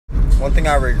one thing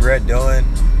I regret doing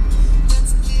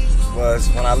was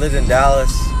when I lived in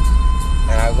Dallas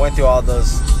and I went through all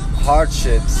those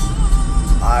hardships.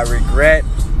 I regret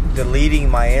deleting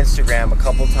my Instagram a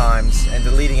couple times and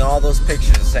deleting all those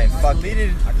pictures and saying fuck.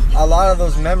 Deleted a lot of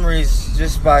those memories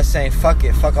just by saying fuck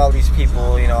it, fuck all these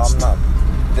people, you know, I'm not,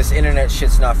 this internet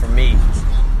shit's not for me.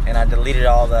 And I deleted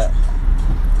all that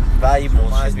valuable shit.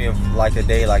 Reminds me of like a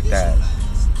day like that.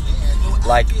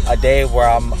 Like a day where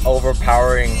I'm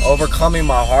overcoming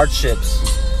my hardships.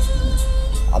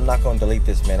 I'm not gonna delete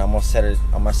this, man. I'm gonna set it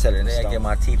in stone. I get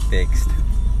my teeth fixed.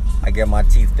 I get my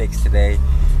teeth fixed today.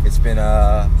 It's been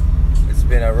a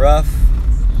rough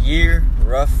year,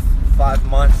 rough 5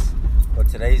 months, but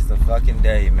today's the fucking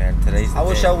day, man. Today's the day. I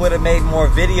wish I would have made more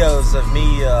videos of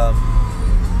me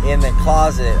in the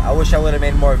closet. I wish I would have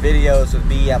made more videos of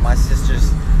me at my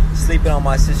sister's, sleeping on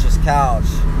my sister's couch.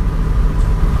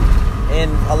 And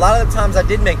a lot of the times I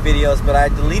did make videos, but I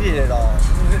deleted it all.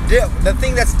 The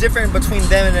thing that's different between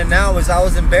then and now is I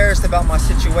was embarrassed about my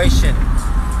situation.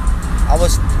 I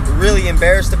was really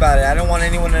embarrassed about it. I didn't want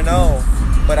anyone to know,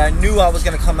 but I knew I was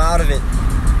gonna come out of it,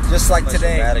 just like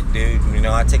today. Dramatic dude, you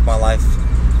know. I take my life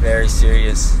very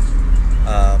serious.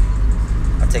 I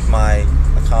take my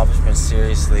accomplishments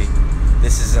seriously.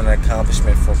 This is an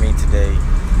accomplishment for me today,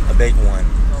 a big one.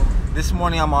 This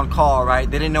morning I'm on call, right?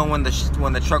 They didn't know when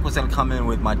the truck was gonna come in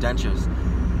with my dentures.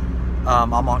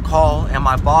 I'm on call and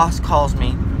my boss calls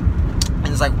me and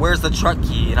he's like, "Where's the truck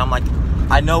key?" And I'm like,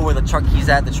 "I know where the truck key's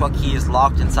at. The truck key is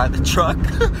locked inside the truck."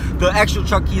 The actual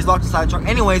truck key is locked inside the truck.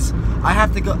 Anyways, I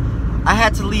have to go. I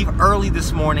had to leave early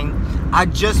this morning. I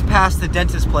just passed the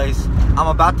dentist place. I'm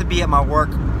about to be at my work.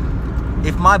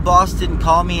 If my boss didn't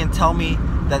call me and tell me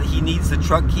that he needs the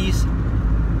truck keys,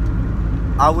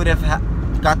 I would have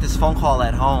got this phone call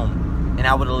at home and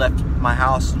I would have left my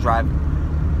house driving.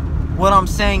 What I'm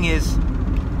saying is,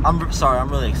 I'm sorry, I'm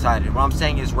really excited. What I'm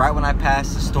saying is, right when I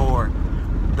passed the store,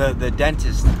 the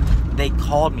dentist, they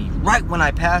called me. Right when I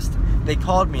passed, they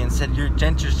called me and said, "Your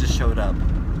dentures just showed up."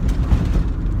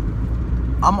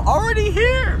 I'm already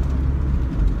here.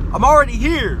 I'm already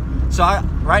here. So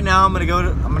right now I'm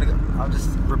just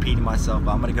repeating myself,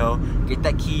 but I'm gonna go get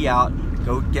that key out,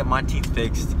 go get my teeth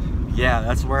fixed. Yeah,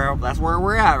 that's where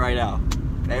we're at right now.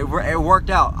 It worked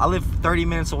out. I live 30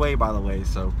 minutes away, by the way,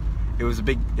 so it's a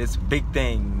big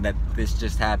thing that this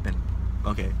just happened.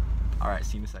 Okay, all right,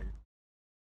 see you in a second.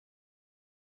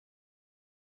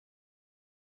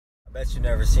 I bet you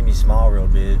never see me smile real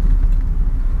big.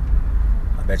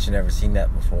 I bet you never seen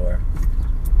that before.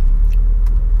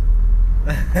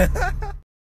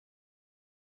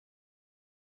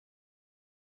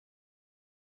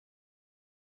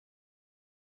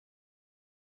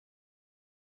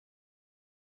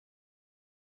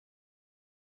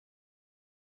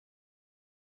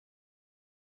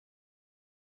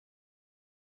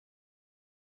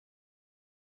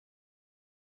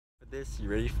 You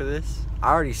ready for this?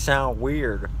 I already sound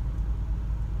weird.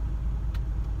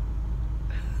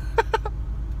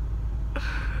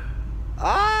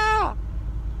 Ah!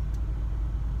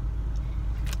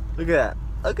 Look at that.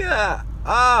 Look at that.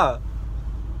 Ah!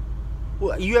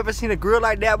 What, you ever seen a grill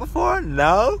like that before?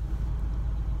 No?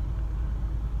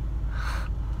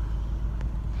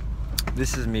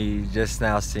 This is me just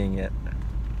now seeing it.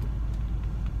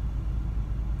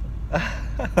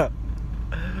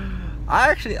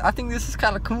 I think this is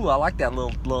kind of cool. I like that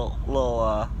little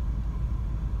I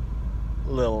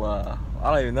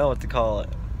don't even know what to call it.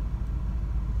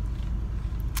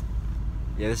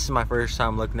 Yeah, this is my first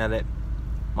time looking at it.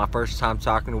 My first time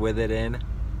talking with it in.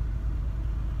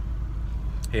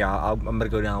 Here, I'm gonna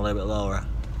go down a little bit lower.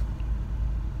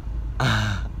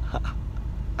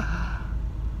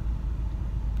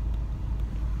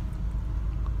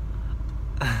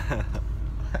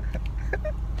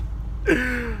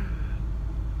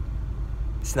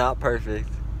 It's not perfect.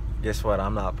 Guess what?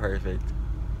 I'm not perfect.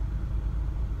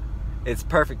 It's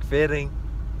perfect fitting.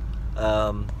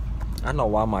 I don't know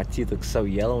why my teeth look so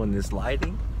yellow in this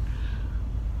lighting,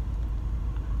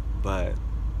 but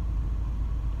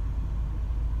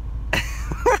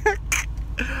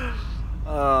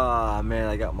oh man,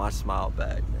 I got my smile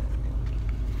back, man.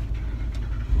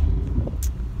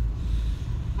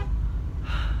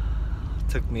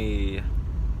 Took me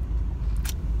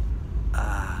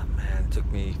took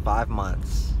me 5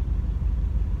 months.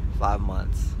 5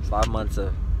 months. 5 months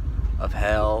of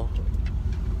hell.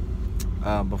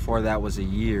 Before that was a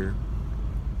year.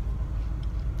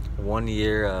 1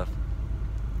 year of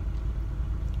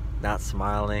not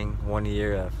smiling. 1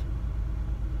 year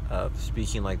of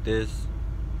speaking like this.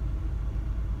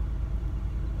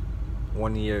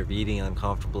 1 year of eating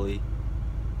uncomfortably.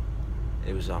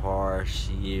 It was a harsh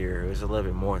year. It was a little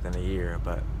bit more than a year,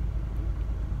 but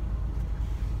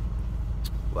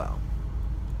wow.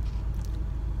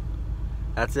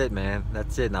 That's it, man.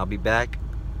 That's it. And I'll be back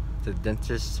to the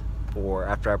dentist for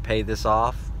after I pay this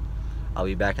off. I'll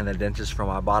be back in the dentist for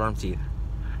my bottom teeth.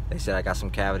 They said I got some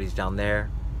cavities down there.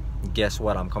 Guess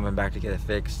what? I'm coming back to get it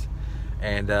fixed.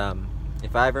 And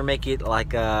if I ever make it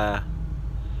like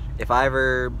if I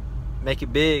ever make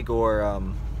it big or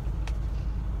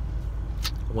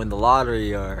win the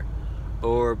lottery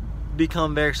or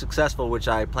become very successful, which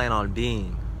I plan on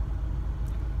being,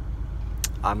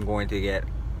 I'm going to get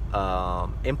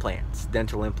implants,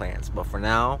 dental implants. But for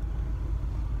now,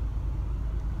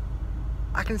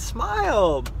 I can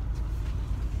smile.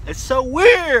 It's so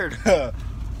weird.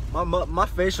 my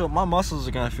muscles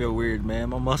are gonna feel weird, man.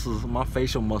 My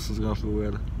facial muscles are gonna feel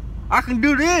weird. I can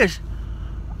do this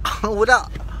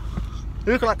without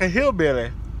looking like a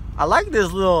hillbilly. I like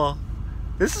this little.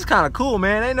 This is kind of cool,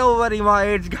 man. Ain't nobody my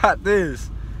age got this.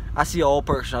 I see an old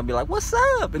person, I'll be like, "What's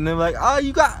up?" And they're like, "Oh,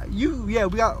 yeah,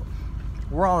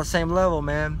 we're on the same level,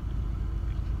 man."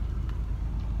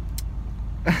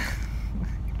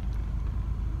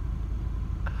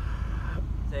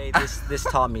 Say this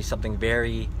taught me something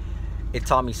very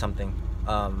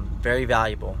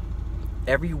valuable.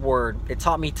 Every word, it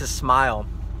taught me to smile.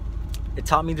 It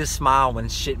taught me to smile when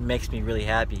shit makes me really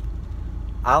happy.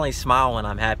 I only smile when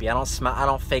I'm happy. I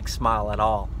don't fake smile at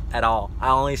all. I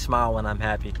only smile when I'm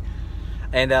happy.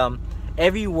 And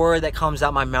every word that comes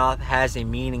out my mouth has a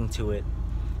meaning to it.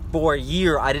 For a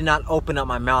year, I did not open up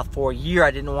my mouth. For a year,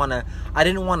 I didn't want to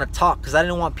talk because I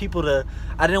didn't want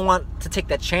to take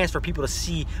that chance for people to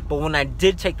see. But when I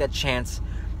did take that chance,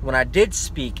 when I did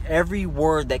speak, every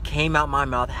word that came out my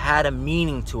mouth had a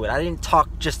meaning to it. I didn't talk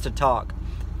just to talk.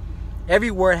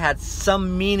 Every word had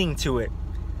some meaning to it,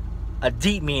 a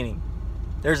deep meaning.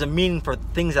 There's a meaning for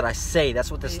things that I say. That's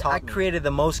what this taught me. I created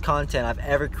the most content I've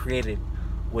ever created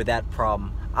with that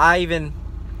problem. I even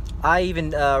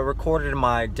recorded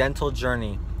my dental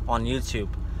journey on YouTube.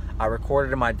 I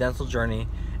recorded my dental journey,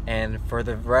 and for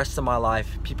the rest of my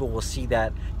life, people will see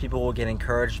that. People will get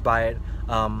encouraged by it.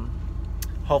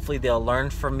 Hopefully they'll learn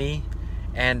from me,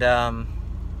 and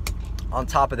on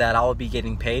top of that, I will be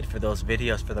getting paid for those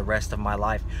videos for the rest of my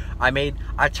life.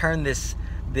 I turned this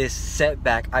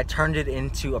setback, I turned it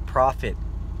into a profit.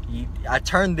 I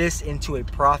turned this into a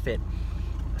profit.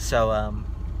 So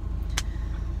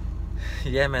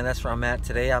yeah, man, that's where I'm at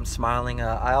today. I'm smiling.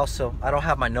 I don't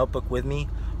have my notebook with me,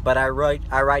 but I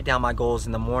write down my goals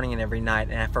in the morning and every night.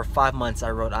 And for 5 months,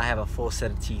 I wrote I have a full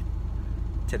set of teeth.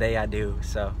 Today I do.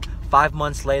 So 5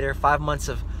 months later, 5 months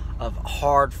of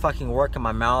hard fucking work in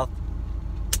my mouth.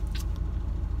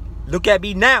 Look at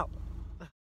me now.